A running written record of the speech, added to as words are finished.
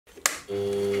A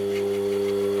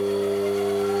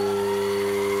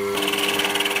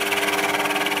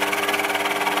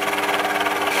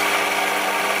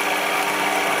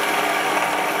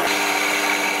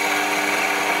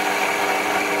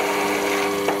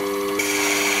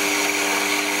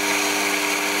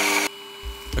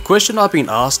question I've been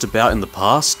asked about in the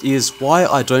past is why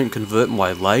I don't convert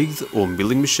my lathe or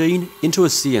milling machine into a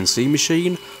CNC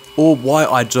machine, or why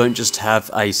I don't just have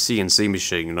a CNC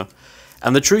machine.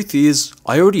 And the truth is,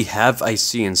 I already have a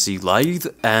CNC lathe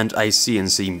and a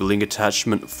CNC milling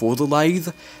attachment for the lathe,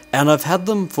 and I've had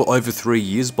them for over 3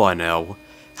 years by now.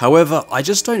 However, I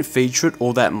just don't feature it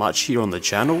all that much here on the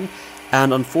channel,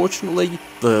 and unfortunately,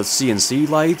 the CNC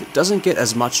lathe doesn't get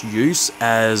as much use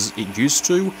as it used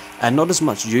to, and not as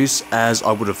much use as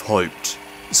I would have hoped.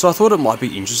 So I thought it might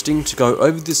be interesting to go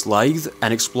over this lathe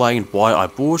and explain why I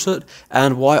bought it,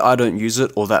 and why I don't use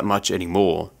it all that much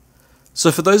anymore. So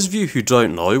for those of you who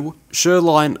don't know,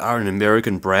 Sherline are an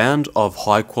American brand of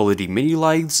high quality mini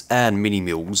lathes and mini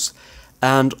mills,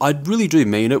 and I really do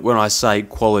mean it when I say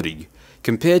quality.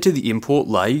 Compared to the import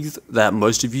lathe that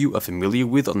most of you are familiar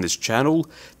with on this channel,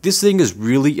 this thing is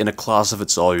really in a class of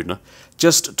its own.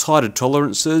 Just tighter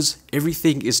tolerances,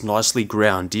 everything is nicely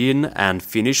ground in and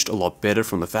finished a lot better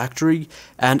from the factory,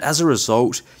 and as a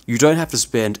result, you don't have to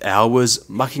spend hours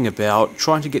mucking about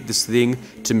trying to get this thing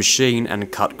to machine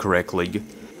and cut correctly.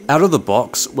 Out of the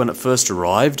box, when it first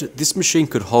arrived, this machine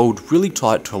could hold really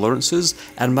tight tolerances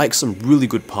and make some really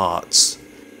good parts.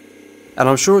 And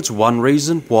I'm sure it's one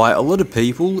reason why a lot of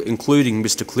people, including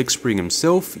Mr. Clickspring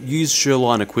himself, use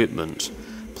Sherline equipment.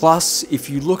 Plus, if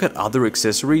you look at other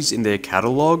accessories in their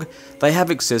catalogue, they have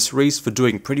accessories for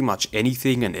doing pretty much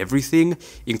anything and everything,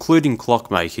 including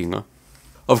clockmaking.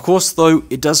 Of course though,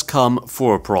 it does come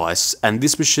for a price, and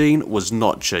this machine was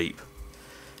not cheap.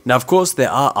 Now of course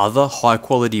there are other high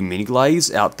quality mini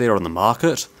lathes out there on the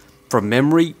market. From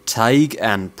memory, Taig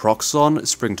and Proxxon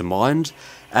spring to mind,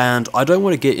 and I don't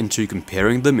want to get into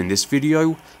comparing them in this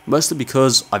video, mostly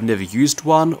because I've never used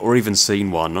one or even seen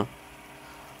one.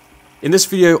 In this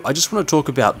video, I just want to talk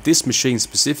about this machine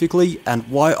specifically and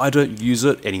why I don't use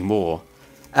it anymore.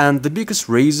 And the biggest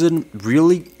reason,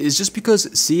 really, is just because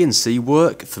CNC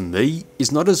work, for me,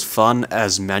 is not as fun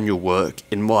as manual work,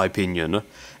 in my opinion.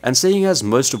 And seeing as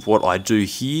most of what I do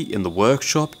here in the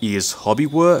workshop is hobby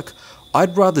work,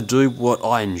 I'd rather do what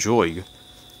I enjoy.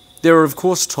 There are of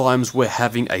course times where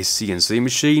having a CNC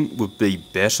machine would be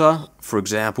better, for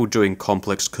example doing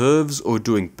complex curves or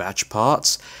doing batch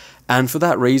parts, and for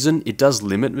that reason it does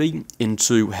limit me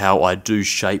into how I do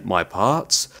shape my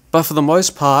parts, but for the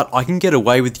most part I can get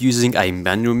away with using a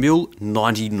manual mill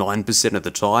 99% of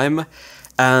the time,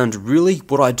 and really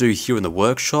what I do here in the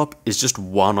workshop is just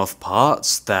one-off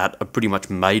parts that are pretty much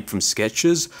made from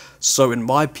sketches, so in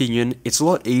my opinion it's a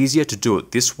lot easier to do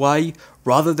it this way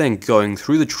rather than going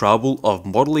through the trouble of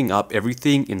modelling up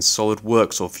everything in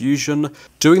SolidWorks or Fusion,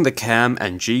 doing the CAM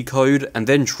and G code, and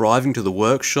then driving to the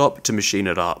workshop to machine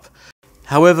it up.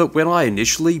 However, when I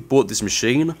initially bought this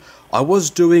machine, I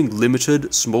was doing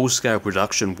limited small-scale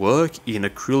production work in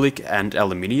acrylic and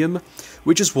aluminium,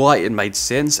 which is why it made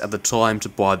sense at the time to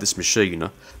buy this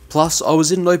machine. Plus, I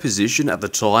was in no position at the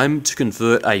time to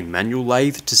convert a manual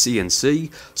lathe to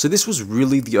CNC, so this was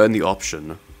really the only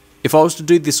option. If I was to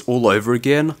do this all over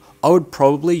again, I would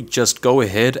probably just go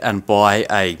ahead and buy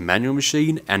a manual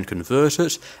machine and convert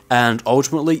it, and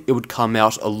ultimately it would come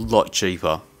out a lot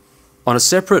cheaper. On a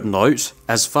separate note,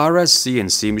 as far as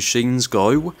CNC machines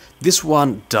go, this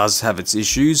one does have its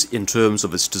issues in terms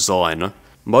of its design.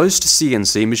 Most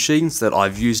CNC machines that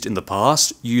I've used in the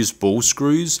past use ball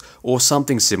screws or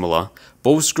something similar.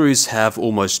 Ball screws have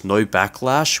almost no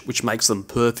backlash, which makes them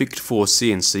perfect for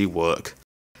CNC work.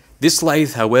 This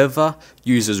lathe, however,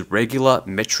 uses regular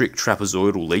metric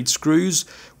trapezoidal lead screws,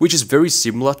 which is very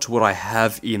similar to what I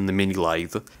have in the mini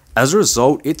lathe. As a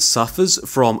result, it suffers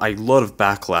from a lot of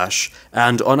backlash,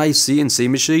 and on a CNC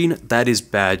machine, that is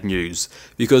bad news,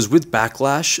 because with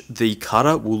backlash, the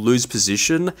cutter will lose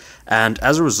position, and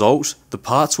as a result, the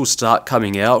parts will start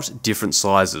coming out different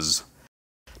sizes.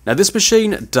 Now this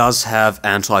machine does have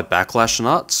anti-backlash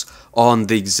nuts. On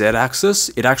the Z-axis,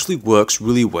 it actually works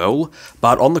really well,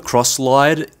 but on the cross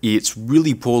slide, it's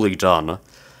really poorly done.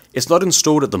 It's not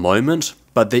installed at the moment,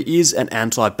 but there is an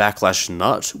anti-backlash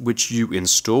nut which you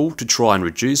install to try and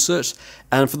reduce it,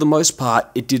 and for the most part,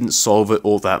 it didn't solve it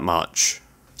all that much.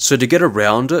 So to get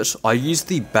around it, I used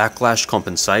the backlash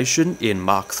compensation in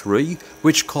Mark III,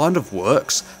 which kind of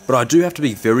works, but I do have to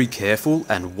be very careful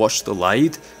and watch the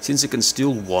lathe, since it can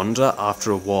still wander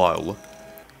after a while.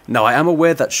 Now I am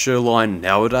aware that Sherline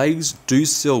nowadays do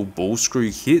sell ball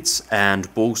screw kits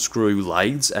and ball screw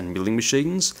lathes and milling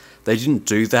machines. They didn't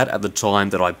do that at the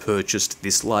time that I purchased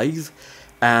this lathe,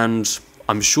 and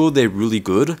I'm sure they're really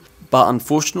good, but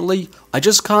unfortunately I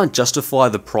just can't justify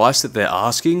the price that they're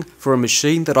asking for a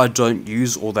machine that I don't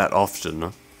use all that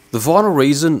often. The final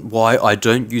reason why I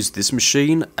don't use this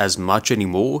machine as much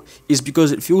anymore is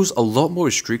because it feels a lot more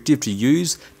restrictive to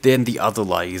use than the other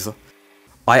lathe.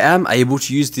 I am able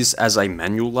to use this as a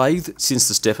manual lathe since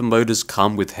the stepper motors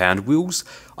come with hand wheels.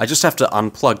 I just have to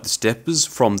unplug the steppers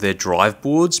from their drive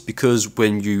boards because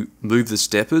when you move the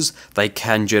steppers they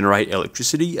can generate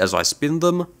electricity as I spin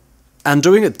them. And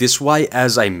doing it this way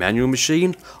as a manual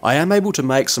machine, I am able to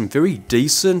make some very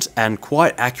decent and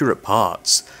quite accurate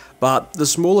parts. But the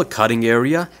smaller cutting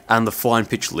area and the fine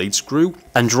pitch lead screw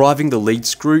and driving the lead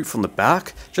screw from the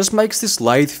back just makes this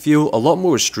lathe feel a lot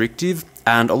more restrictive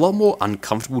and a lot more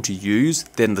uncomfortable to use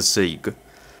than the Sieg.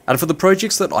 And for the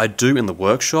projects that I do in the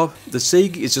workshop, the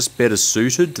Sieg is just better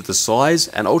suited to the size,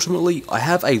 and ultimately I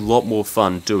have a lot more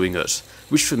fun doing it,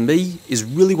 which for me is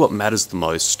really what matters the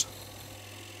most.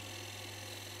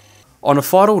 On a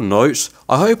final note,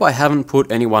 I hope I haven't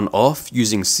put anyone off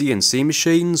using CNC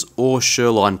machines or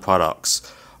Sherline products.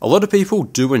 A lot of people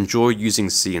do enjoy using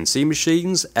CNC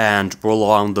machines and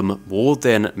rely on them more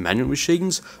than manual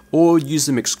machines or use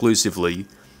them exclusively.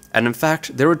 And in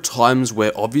fact, there are times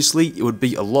where obviously it would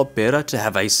be a lot better to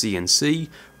have a CNC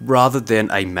rather than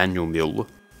a manual mill.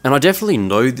 And I definitely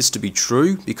know this to be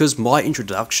true because my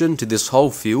introduction to this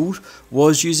whole field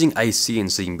was using a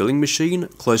CNC milling machine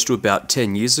close to about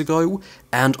 10 years ago,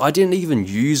 and I didn't even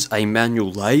use a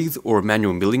manual lathe or a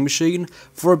manual milling machine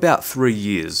for about 3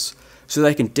 years. So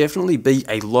they can definitely be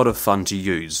a lot of fun to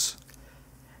use.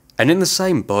 And in the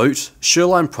same boat,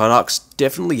 Sherline products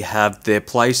definitely have their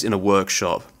place in a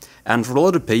workshop, and for a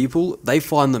lot of people, they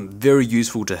find them very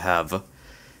useful to have.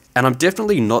 And I'm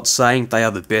definitely not saying they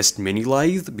are the best mini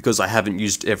lathe because I haven't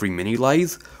used every mini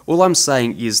lathe. All I'm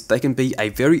saying is they can be a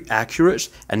very accurate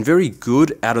and very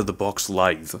good out of the box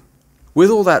lathe. With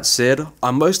all that said,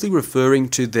 I'm mostly referring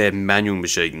to their manual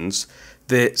machines.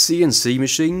 Their CNC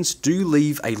machines do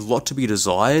leave a lot to be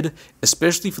desired,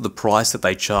 especially for the price that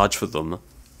they charge for them.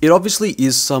 It obviously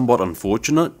is somewhat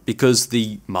unfortunate because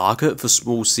the market for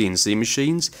small CNC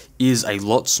machines is a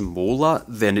lot smaller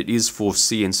than it is for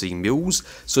CNC mills,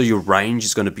 so your range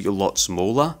is going to be a lot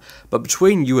smaller. But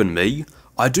between you and me,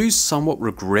 I do somewhat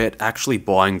regret actually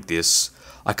buying this.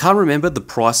 I can't remember the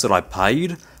price that I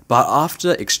paid, but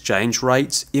after exchange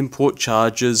rates, import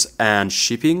charges, and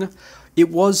shipping, it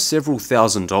was several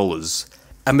 $1,000s.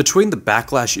 And between the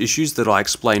backlash issues that I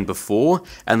explained before,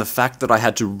 and the fact that I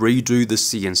had to redo the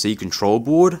CNC control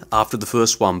board after the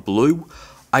first one blew,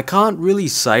 I can't really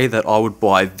say that I would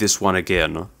buy this one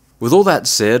again. With all that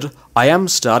said, I am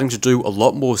starting to do a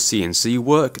lot more CNC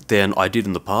work than I did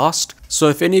in the past, so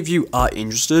if any of you are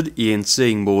interested in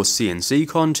seeing more CNC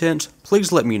content,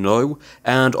 please let me know,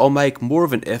 and I'll make more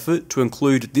of an effort to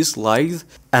include this lathe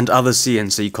and other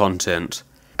CNC content.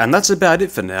 And that's about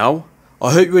it for now.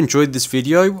 I hope you enjoyed this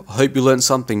video, I hope you learned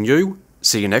something new,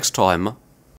 see you next time.